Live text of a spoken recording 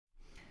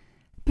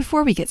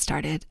Before we get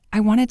started,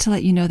 I wanted to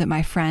let you know that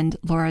my friend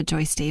Laura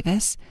Joyce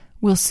Davis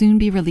will soon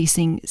be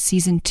releasing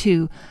Season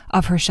 2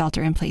 of her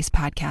Shelter in Place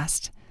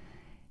podcast.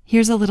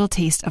 Here's a little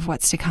taste of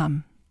what's to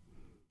come.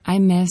 I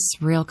miss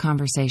real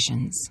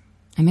conversations.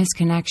 I miss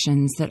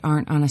connections that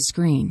aren't on a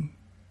screen.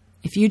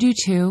 If you do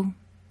too,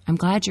 I'm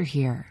glad you're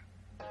here.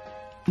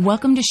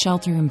 Welcome to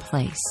Shelter in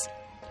Place,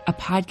 a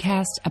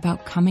podcast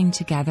about coming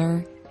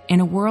together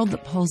in a world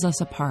that pulls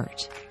us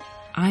apart.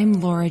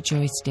 I'm Laura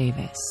Joyce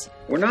Davis.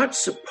 We're not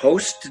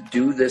supposed to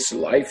do this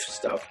life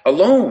stuff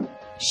alone.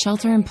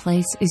 Shelter in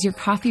Place is your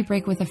coffee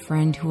break with a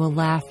friend who will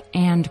laugh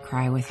and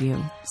cry with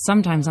you,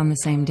 sometimes on the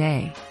same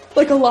day.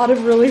 Like, a lot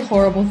of really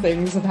horrible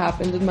things have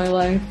happened in my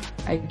life.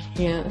 I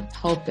can't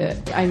help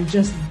it. I'm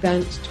just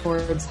bent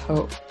towards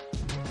hope.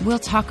 We'll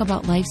talk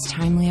about life's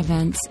timely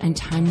events and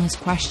timeless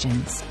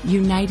questions,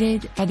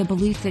 united by the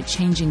belief that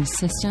changing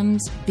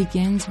systems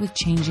begins with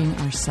changing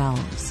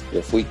ourselves.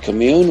 If we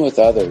commune with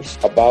others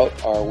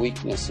about our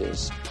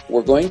weaknesses,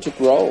 we're going to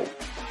grow.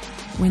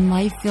 When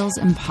life feels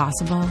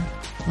impossible,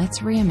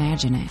 let's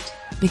reimagine it.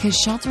 Because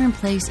Shelter in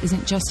Place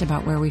isn't just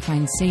about where we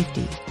find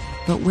safety,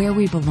 but where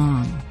we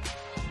belong.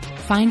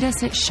 Find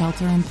us at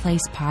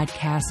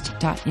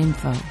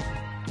shelterinplacepodcast.info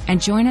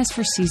and join us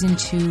for Season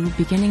 2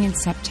 beginning in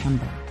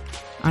September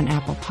on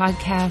Apple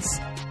Podcasts,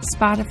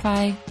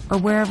 Spotify, or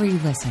wherever you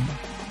listen.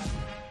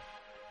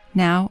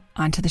 Now,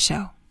 on to the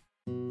show.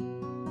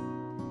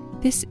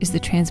 This is the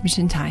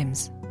Transmission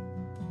Times.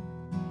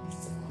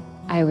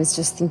 I was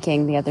just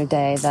thinking the other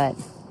day that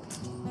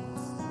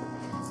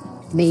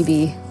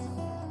maybe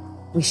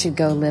we should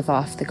go live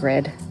off the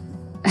grid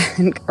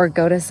or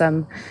go to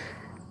some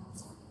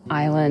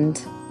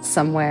island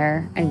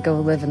somewhere and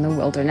go live in the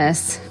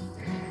wilderness.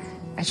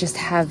 I just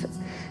have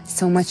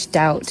so much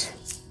doubt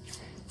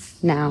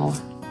now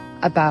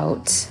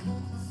about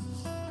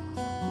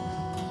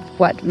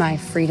what my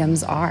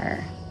freedoms are.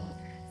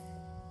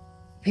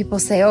 People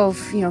say, oh,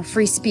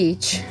 free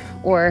speech,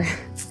 or,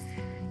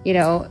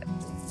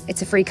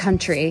 it's a free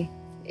country,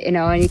 and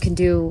you can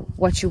do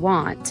what you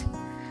want.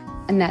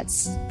 And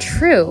that's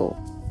true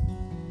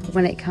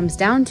when it comes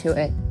down to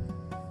it.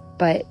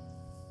 But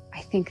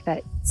I think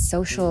that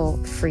social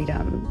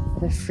freedom,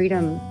 the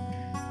freedom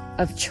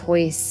of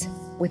choice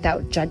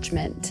without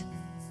judgment,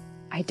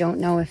 I don't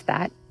know if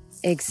that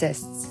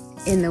exists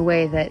in the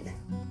way that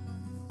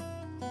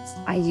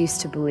I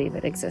used to believe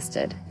it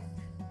existed.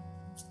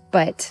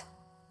 But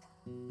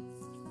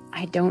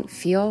I don't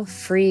feel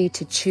free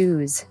to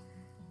choose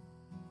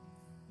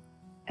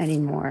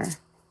anymore.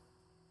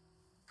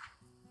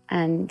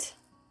 And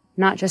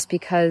not just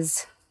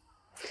because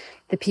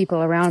the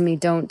people around me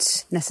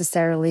don't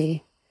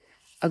necessarily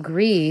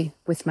agree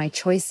with my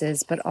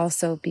choices, but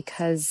also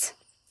because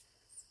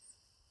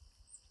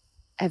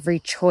every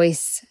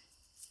choice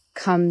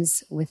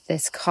comes with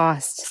this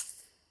cost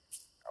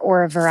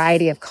or a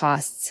variety of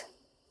costs.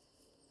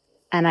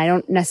 And I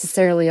don't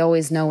necessarily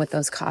always know what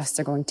those costs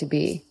are going to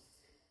be.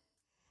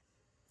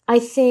 I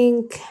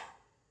think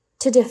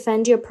to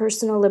defend your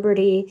personal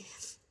liberty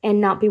and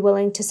not be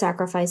willing to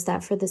sacrifice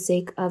that for the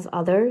sake of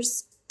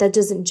others, that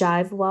doesn't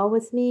jive well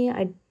with me.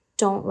 I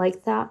don't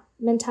like that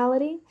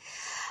mentality.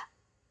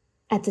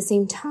 At the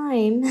same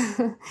time,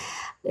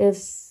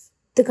 if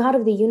the God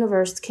of the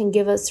universe can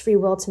give us free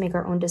will to make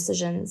our own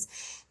decisions,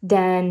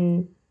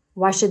 then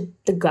why should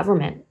the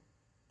government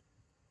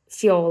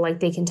feel like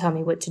they can tell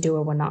me what to do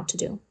or what not to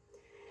do?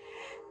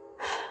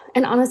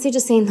 And honestly,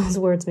 just saying those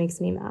words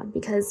makes me mad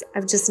because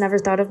I've just never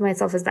thought of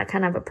myself as that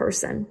kind of a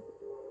person.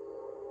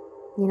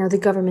 The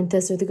government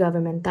this or the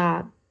government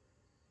that.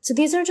 So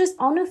these are just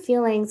all new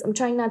feelings. I'm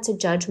trying not to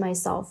judge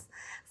myself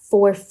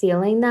for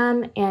feeling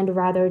them and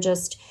rather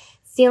just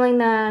feeling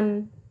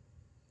them,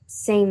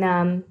 saying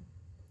them,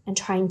 and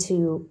trying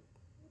to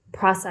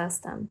process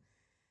them.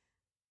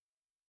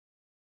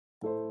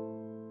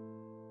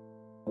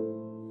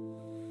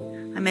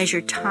 I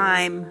measure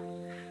time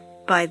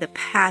by the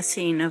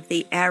passing of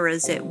the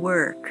eras at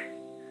work.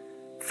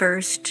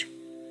 First,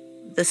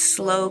 the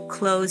slow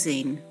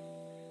closing,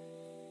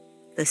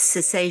 the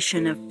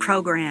cessation of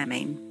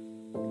programming,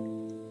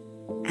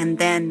 and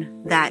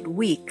then that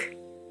week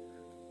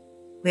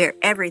where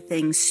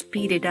everything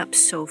speeded up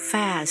so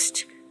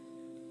fast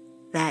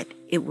that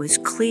it was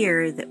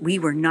clear that we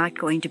were not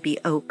going to be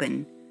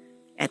open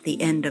at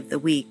the end of the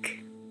week.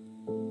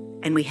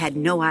 And we had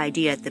no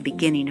idea at the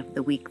beginning of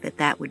the week that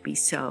that would be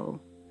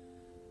so.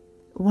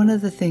 One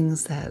of the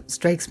things that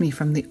strikes me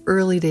from the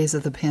early days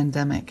of the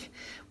pandemic,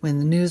 when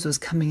the news was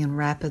coming in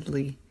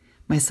rapidly,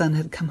 my son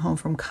had come home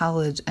from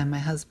college and my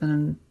husband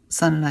and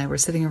son and I were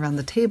sitting around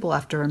the table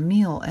after a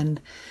meal and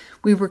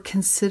we were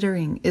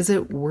considering, is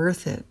it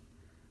worth it?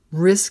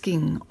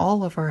 Risking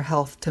all of our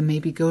health to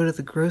maybe go to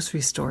the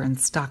grocery store and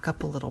stock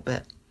up a little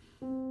bit.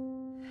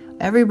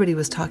 Everybody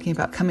was talking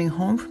about coming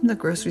home from the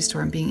grocery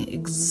store and being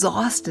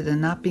exhausted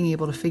and not being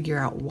able to figure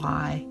out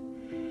why.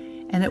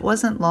 And it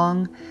wasn't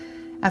long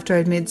after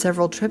I'd made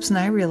several trips and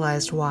I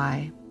realized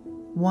why.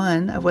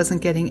 One, I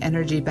wasn't getting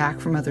energy back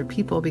from other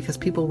people because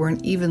people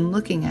weren't even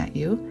looking at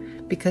you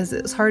because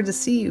it was hard to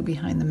see you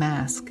behind the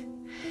mask.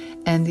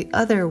 And the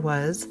other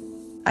was,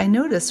 I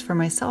noticed for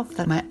myself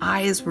that my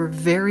eyes were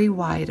very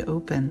wide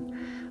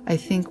open. I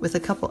think with a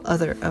couple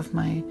other of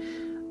my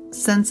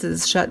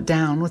senses shut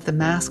down with the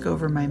mask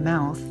over my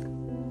mouth,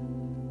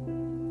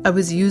 I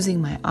was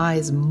using my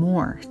eyes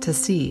more to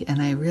see,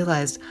 and I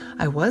realized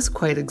I was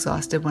quite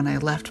exhausted when I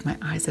left. My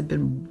eyes had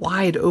been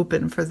wide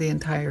open for the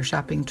entire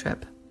shopping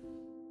trip.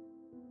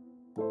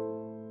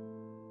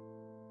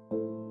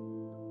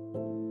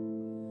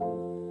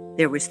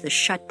 There was the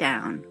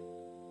shutdown,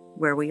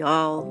 where we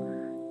all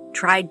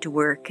tried to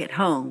work at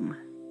home.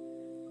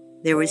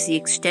 There was the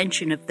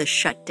extension of the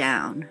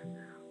shutdown,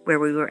 where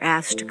we were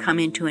asked to come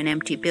into an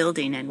empty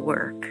building and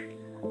work.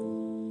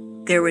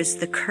 There was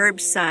the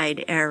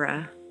curbside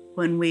era,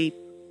 when we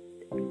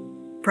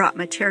brought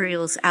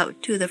materials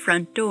out to the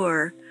front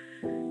door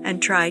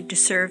and tried to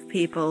serve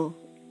people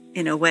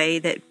in a way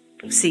that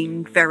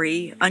seemed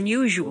very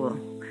unusual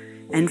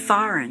and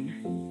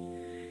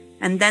foreign.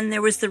 And then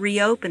there was the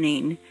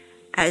reopening,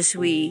 as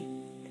we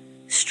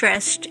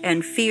stressed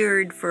and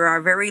feared for our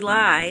very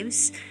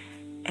lives,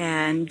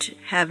 and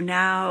have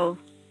now,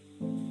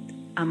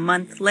 a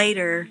month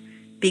later,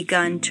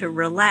 begun to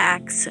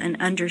relax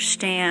and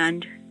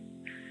understand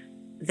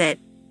that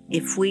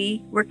if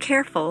we were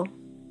careful,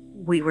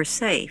 we were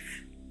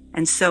safe,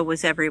 and so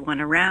was everyone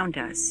around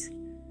us.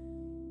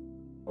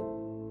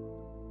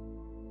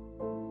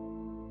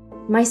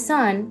 My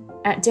son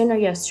at dinner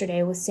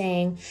yesterday was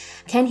saying,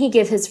 can he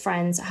give his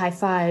friends high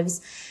fives,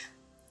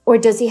 or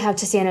does he have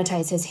to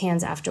sanitize his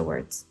hands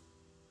afterwards?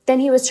 Then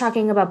he was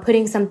talking about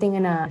putting something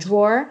in a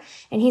drawer,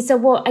 and he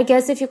said, well, I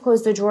guess if you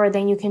close the drawer,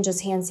 then you can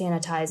just hand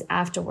sanitize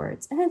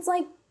afterwards. And it's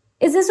like,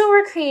 is this what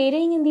we're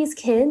creating in these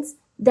kids?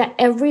 That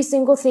every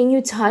single thing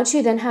you touch,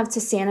 you then have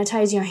to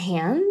sanitize your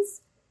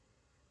hands?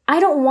 I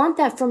don't want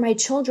that for my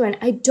children.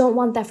 I don't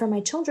want that for my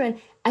children.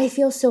 I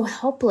feel so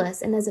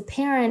helpless. And as a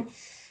parent,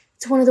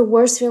 it's one of the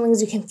worst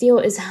feelings you can feel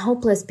is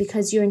helpless,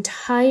 because your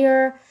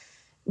entire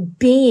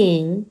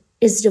being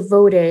is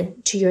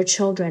devoted to your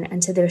children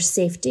and to their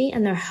safety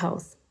and their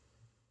health.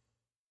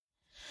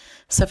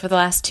 So for the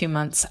last 2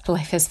 months,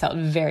 life has felt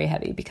very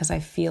heavy because I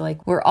feel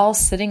like we're all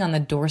sitting on the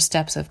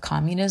doorsteps of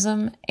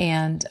communism,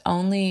 and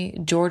only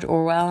George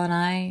Orwell and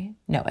I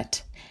know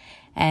it.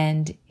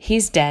 And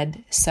he's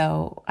dead,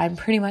 so I'm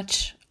pretty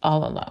much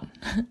all alone.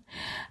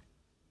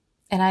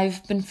 And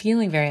I've been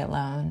feeling very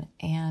alone,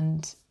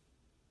 and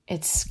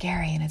it's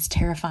scary and it's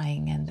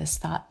terrifying. And this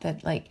thought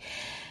that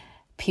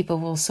people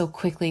will so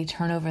quickly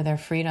turn over their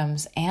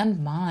freedoms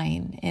and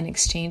mine in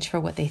exchange for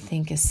what they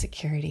think is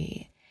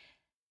security.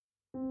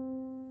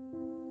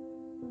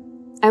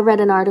 I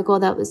read an article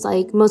that was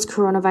like, most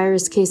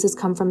coronavirus cases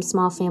come from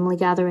small family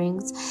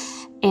gatherings.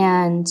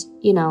 And,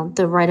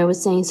 the writer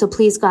was saying, so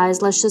please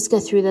guys, let's just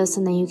get through this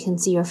and then you can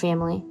see your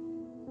family.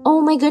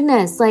 Oh my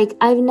goodness.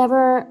 I've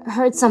never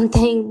heard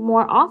something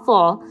more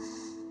awful.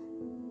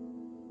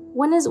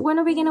 When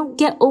are we going to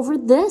get over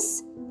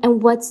this?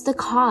 And what's the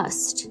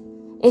cost?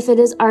 If it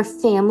is our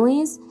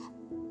families,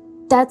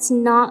 that's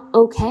not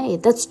okay.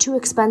 That's too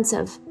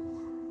expensive.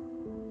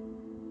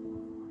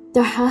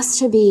 There has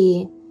to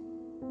be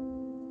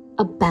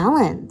a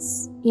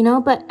balance,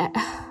 but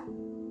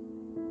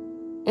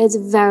it's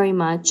very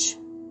much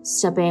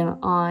stepping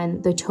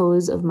on the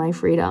toes of my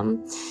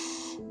freedom.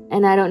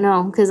 And I don't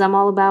know, because I'm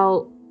all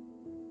about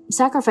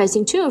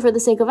sacrificing too for the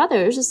sake of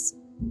others.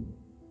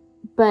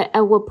 But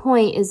at what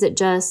point is it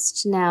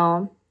just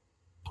now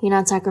you're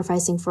not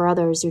sacrificing for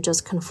others, you're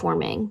just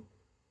conforming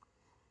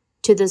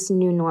to this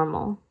new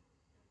normal?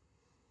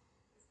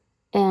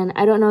 And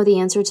I don't know the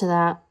answer to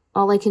that.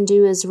 All I can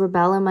do is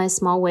rebel in my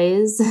small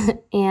ways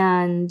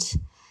and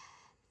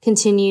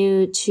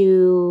continue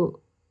to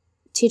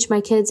teach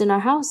my kids in our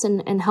house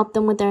and help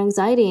them with their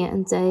anxiety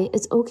and say,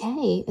 it's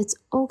okay. It's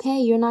okay.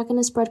 You're not going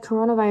to spread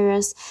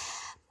coronavirus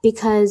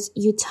because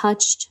you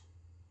touched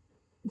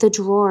the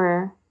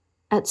drawer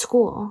at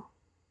school.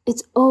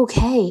 It's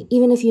okay.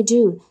 Even if you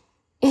do,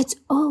 it's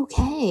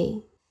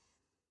okay.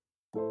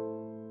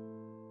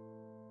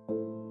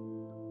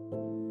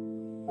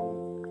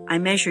 I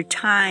measure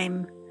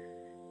time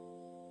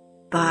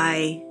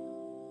by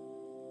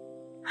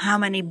how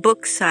many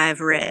books I've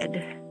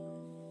read.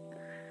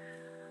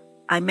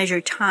 I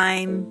measure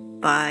time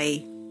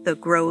by the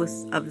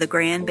growth of the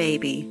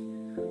grandbaby,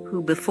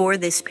 who before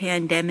this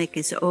pandemic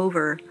is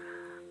over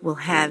will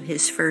have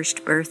his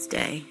first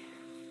birthday.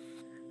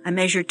 I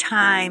measure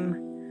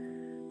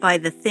time by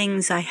the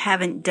things I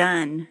haven't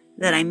done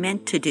that I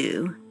meant to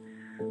do.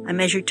 I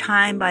measure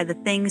time by the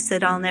things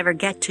that I'll never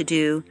get to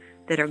do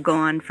that are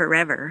gone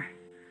forever.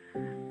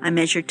 I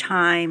measure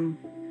time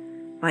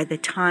by the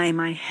time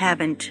I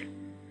haven't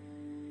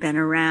been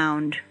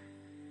around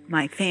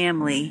my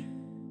family.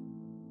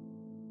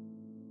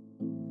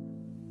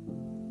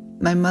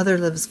 My mother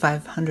lives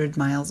 500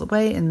 miles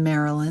away in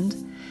Maryland,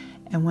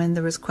 and when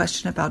there was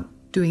question about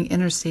doing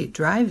interstate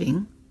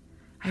driving,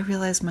 I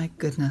realized, my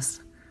goodness,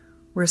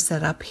 we're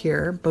set up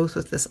here, both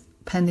with this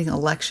pending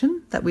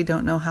election that we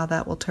don't know how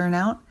that will turn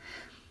out,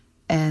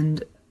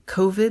 and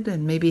COVID,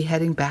 and maybe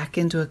heading back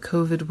into a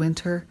COVID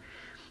winter.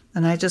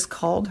 And I just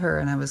called her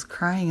and I was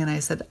crying and I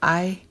said,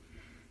 I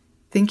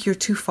think you're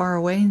too far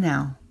away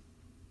now.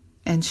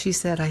 And she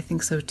said, I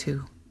think so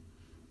too.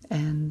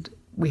 And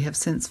we have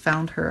since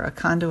found her a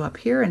condo up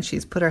here, and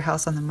she's put her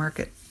house on the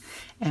market,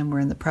 and we're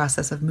in the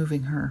process of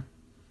moving her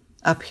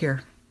up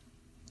here.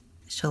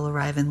 She'll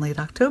arrive in late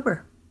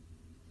October.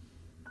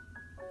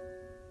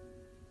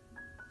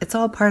 It's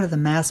all part of the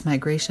mass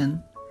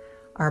migration.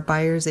 Our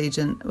buyer's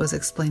agent was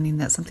explaining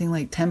that something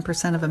like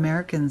 10% of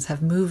Americans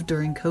have moved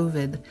during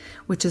COVID,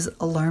 which is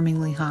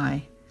alarmingly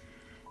high.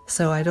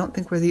 So I don't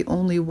think we're the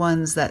only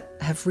ones that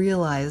have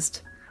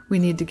realized we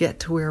need to get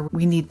to where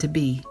we need to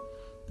be.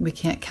 We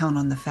can't count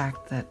on the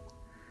fact that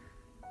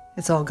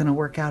it's all going to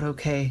work out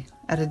okay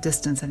at a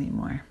distance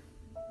anymore.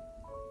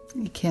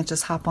 You can't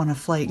just hop on a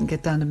flight and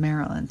get down to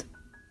Maryland.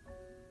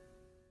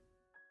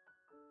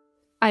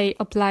 I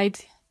applied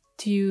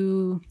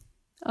to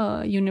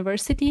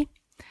university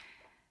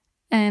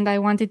and I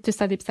wanted to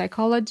study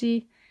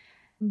psychology.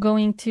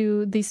 Going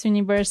to this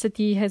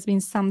university has been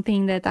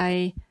something that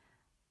I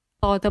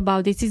thought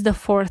about. This is the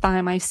fourth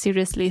time I've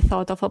seriously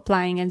thought of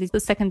applying, and this is the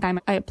second time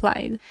I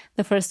applied.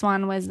 The first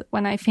one was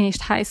when I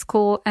finished high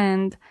school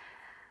and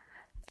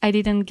I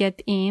didn't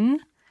get in.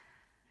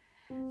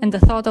 And the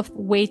thought of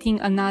waiting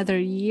another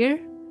year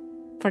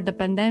for the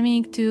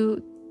pandemic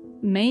to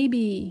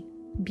maybe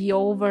be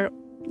over,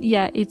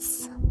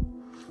 it's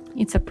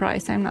a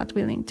price I'm not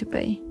willing to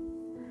pay.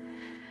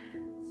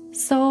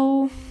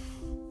 So,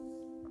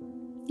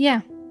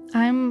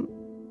 I'm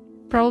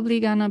probably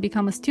gonna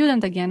become a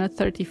student again at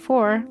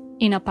 34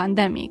 in a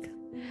pandemic.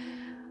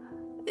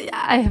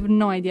 I have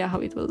no idea how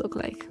it will look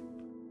like.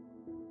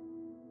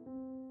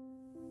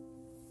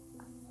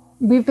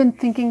 We've been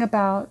thinking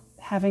about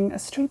having a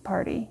street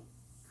party.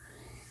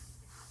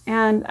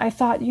 And I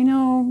thought,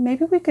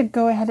 maybe we could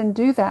go ahead and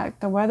do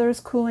that. The weather's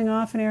cooling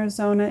off in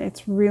Arizona.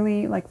 It's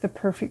really like the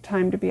perfect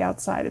time to be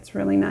outside. It's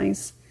really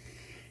nice.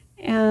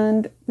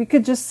 And we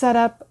could just set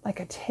up like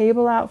a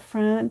table out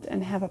front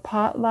and have a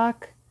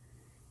potluck.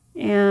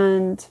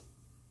 And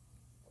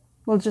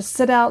we'll just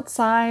sit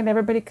outside.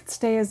 Everybody could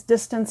stay as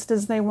distanced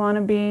as they want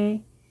to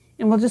be.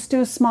 And we'll just do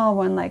a small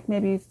one, like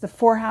maybe the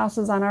 4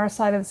 houses on our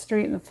side of the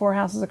street and the 4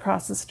 houses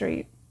across the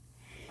street.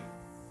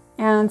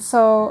 And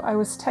so I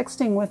was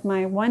texting with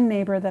my one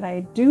neighbor that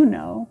I do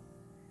know,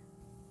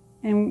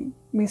 and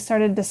we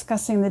started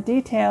discussing the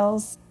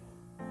details.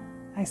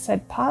 I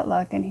said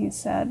potluck, and he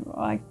said,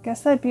 well, I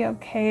guess that'd be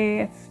okay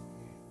if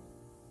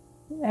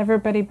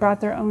everybody brought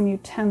their own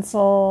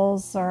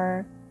utensils,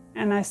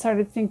 and I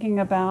started thinking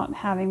about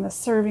having the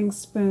serving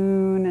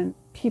spoon and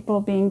people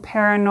being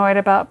paranoid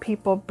about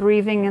people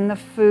breathing in the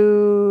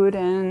food,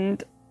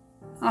 and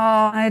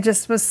I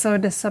just was so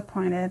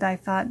disappointed. I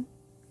thought,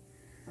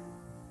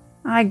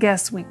 I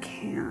guess we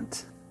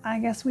can't.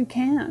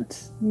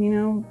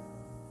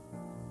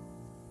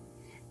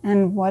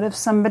 And what if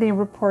somebody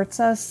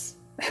reports us,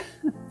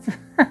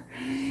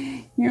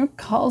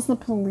 calls the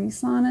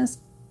police on us?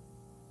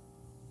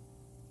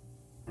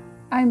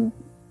 I'm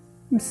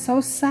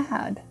so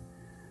sad.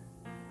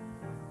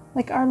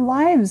 Like, our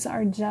lives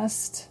are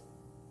just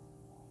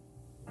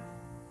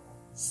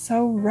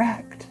so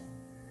wrecked.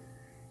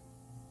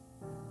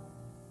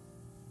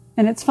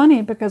 And it's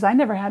funny because I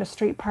never had a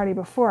street party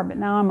before, but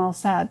now I'm all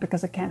sad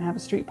because I can't have a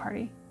street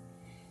party.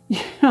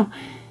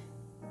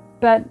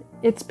 But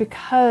it's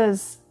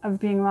because of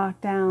being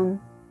locked down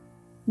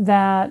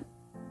that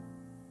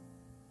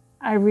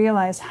I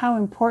realize how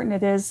important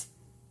it is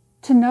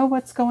to know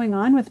what's going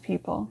on with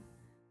people.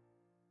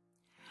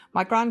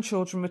 My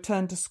grandchildren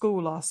returned to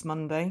school last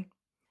Monday.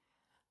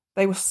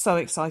 They were so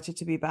excited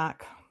to be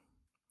back.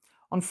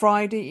 On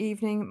Friday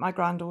evening, my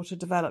granddaughter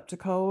developed a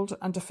cold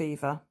and a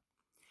fever.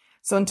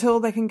 So until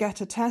they can get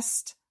a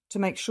test to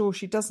make sure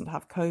she doesn't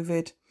have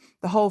COVID,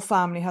 the whole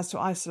family has to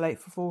isolate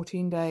for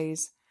 14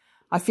 days.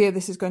 I fear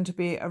this is going to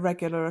be a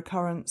regular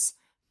occurrence.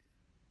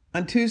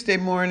 On Tuesday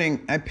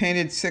morning, I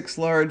painted 6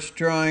 large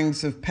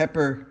drawings of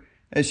Pepper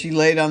as she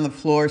laid on the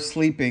floor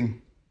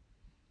sleeping.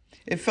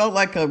 It felt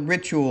like a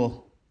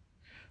ritual.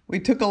 We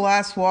took a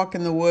last walk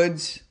in the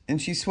woods,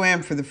 and she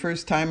swam for the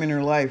first time in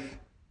her life.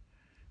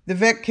 The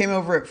vet came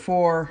over at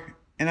 4,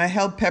 and I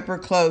held Pepper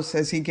close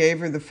as he gave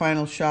her the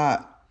final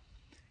shot.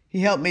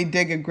 He helped me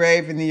dig a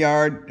grave in the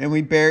yard, and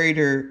we buried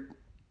her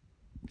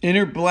in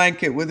her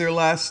blanket with her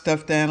last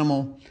stuffed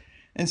animal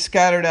and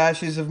scattered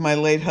ashes of my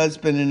late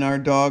husband and our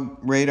dog,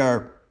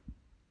 Radar.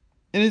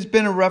 It has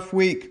been a rough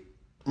week.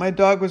 My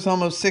dog was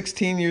almost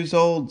 16 years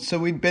old, so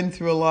we'd been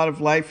through a lot of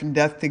life and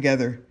death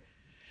together.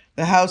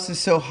 The house is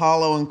so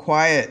hollow and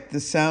quiet, the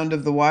sound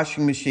of the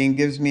washing machine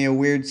gives me a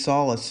weird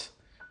solace.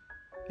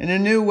 In a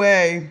new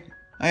way,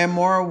 I am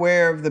more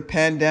aware of the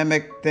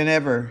pandemic than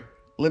ever,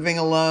 living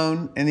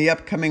alone in the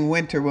upcoming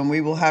winter when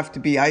we will have to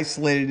be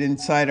isolated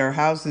inside our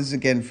houses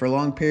again for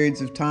long periods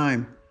of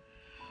time.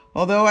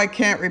 Although I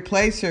can't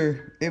replace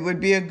her, it would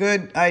be a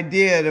good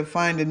idea to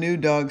find a new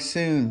dog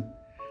soon.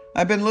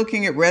 I've been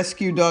looking at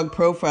rescue dog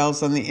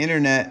profiles on the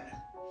internet,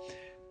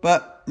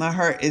 but my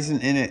heart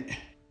isn't in it.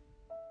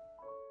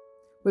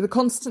 With a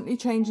constantly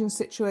changing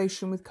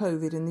situation with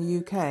COVID in the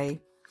UK,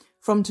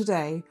 from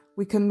today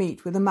we can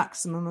meet with a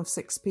maximum of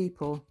 6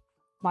 people.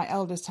 My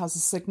eldest has a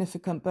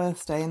significant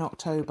birthday in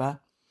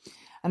October,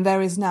 and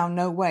there is now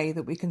no way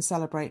that we can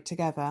celebrate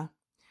together.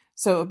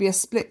 So it will be a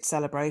split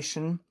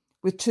celebration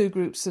with 2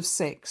 groups of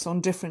 6 on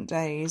different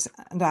days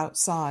and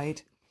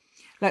outside.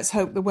 Let's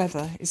hope the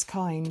weather is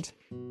kind.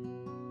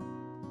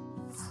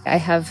 I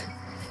have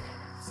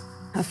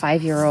a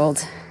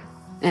 5-year-old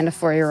and a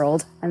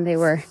 4-year-old, and they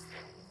were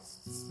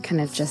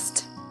kind of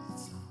just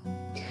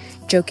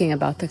joking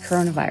about the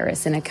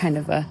coronavirus in a kind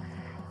of a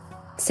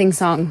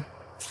sing-song,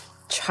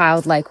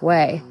 childlike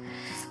way.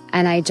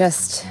 And I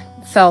just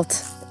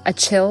felt a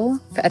chill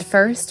at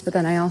first, but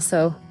then I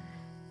also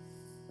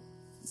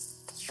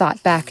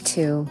thought back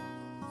to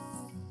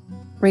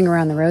Ring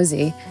Around the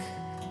Rosie,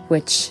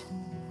 which,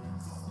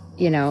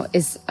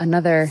 is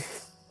another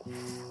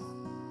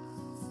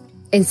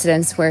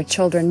incidents where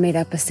children made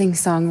up a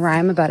sing-song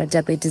rhyme about a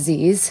deadly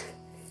disease.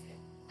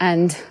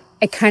 And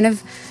it kind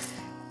of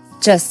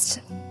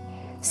just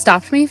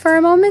stopped me for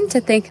a moment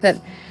to think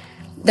that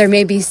there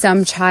may be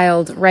some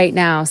child right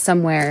now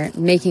somewhere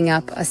making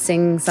up a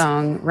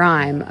sing-song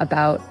rhyme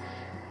about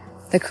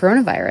the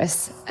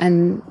coronavirus.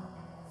 And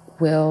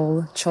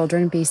will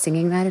children be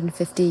singing that in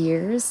 50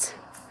 years?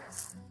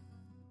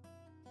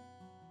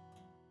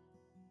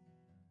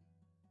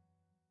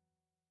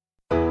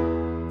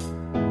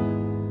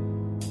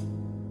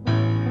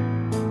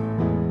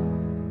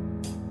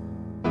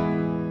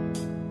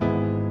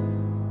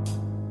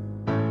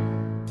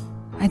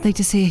 I'd like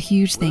to say a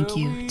huge thank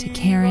you to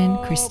Karen,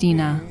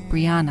 Christina,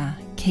 Brianna,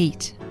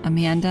 Kate,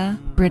 Amanda,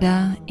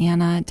 Britta,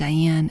 Anna,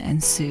 Diane,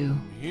 and Sue,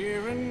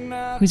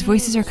 whose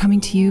voices are coming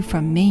to you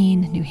from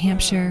Maine, New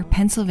Hampshire,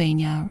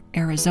 Pennsylvania,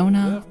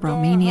 Arizona,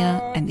 Romania,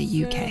 and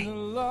the UK.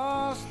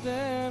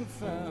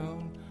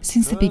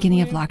 Since the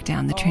beginning of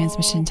lockdown, the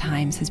Transmission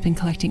Times has been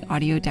collecting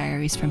audio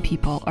diaries from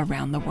people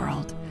around the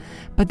world.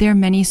 But there are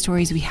many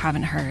stories we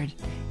haven't heard.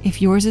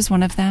 If yours is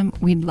one of them,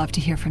 we'd love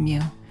to hear from you.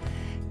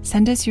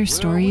 Send us your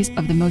stories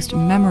of the most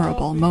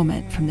memorable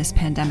moment from this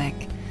pandemic.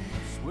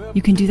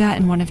 You can do that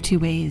in one of 2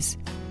 ways.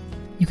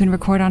 You can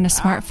record on a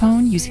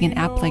smartphone using an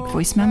app like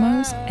Voice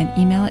Memos and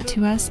email it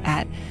to us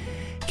at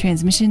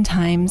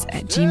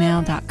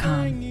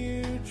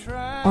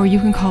transmissiontimes@gmail.com. Or you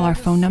can call our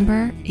phone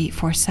number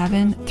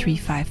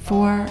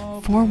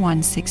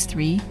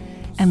 847-354-4163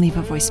 and leave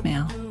a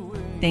voicemail.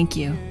 Thank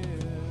you.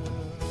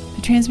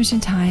 The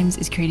Transmission Times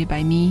is created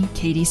by me,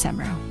 Katie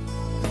Semro.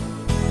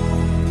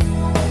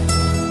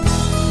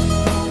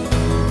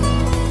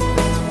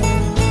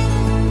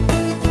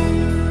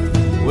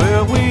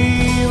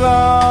 We've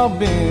all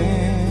been